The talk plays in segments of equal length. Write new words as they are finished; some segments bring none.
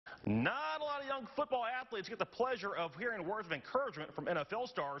Not a lot of young football athletes get the pleasure of hearing words of encouragement from NFL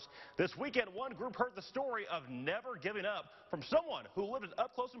stars. This weekend, one group heard the story of never giving up from someone who lived it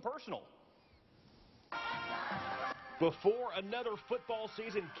up close and personal. Before another football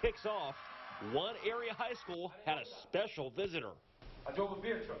season kicks off, one area high school had a special visitor. I drove a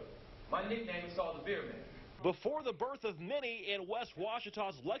beer truck. My nickname is called the Beer Man. Before the birth of many in West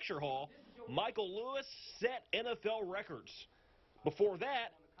Ouachita's lecture hall, Michael Lewis set NFL records. Before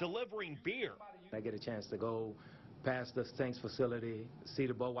that, delivering beer. I get a chance to go past the Saints facility, see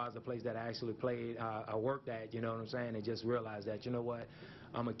the Budweiser place that I actually played, I worked at, you know what I'm saying, and just realize that, you know what,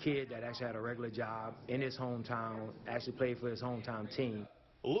 I'm a kid that actually had a regular job in his hometown, actually played for his hometown team.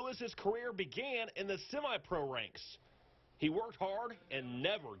 Lewis's career began in the semi-pro ranks. He worked hard and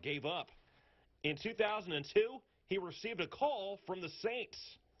never gave up. In 2002, he received a call from the Saints.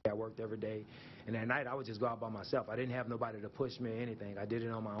 I worked every day, and that night I would just go out by myself. I didn't have nobody to push me or anything. I did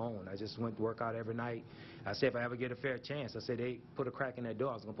it on my own. I just went to work out every night. I said if I ever get a fair chance, I said they put a crack in that door,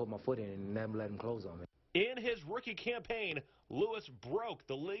 I was going to put my foot in and never let them close on me. In his rookie campaign, Lewis broke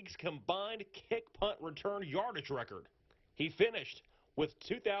the league's combined kick, punt, return yardage record. He finished with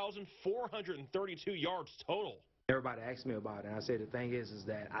 2,432 yards total. Everybody asked me about it, and I said the thing is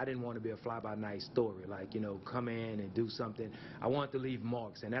that I didn't want to be a fly-by-night story, like, you know, come in and do something. I wanted to leave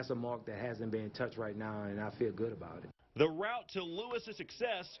marks, and that's a mark that hasn't been touched right now, and I feel good about it. The route to Lewis's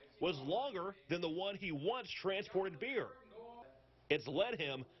success was longer than the one he once transported beer. It's led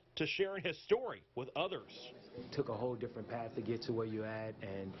him to sharing his story with others. It took a whole different path to get to where you're at,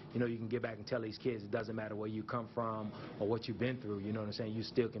 and, you know, you can get back and tell these kids it doesn't matter where you come from or what you've been through, you know what I'm saying, you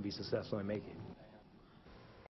still can be successful and make it.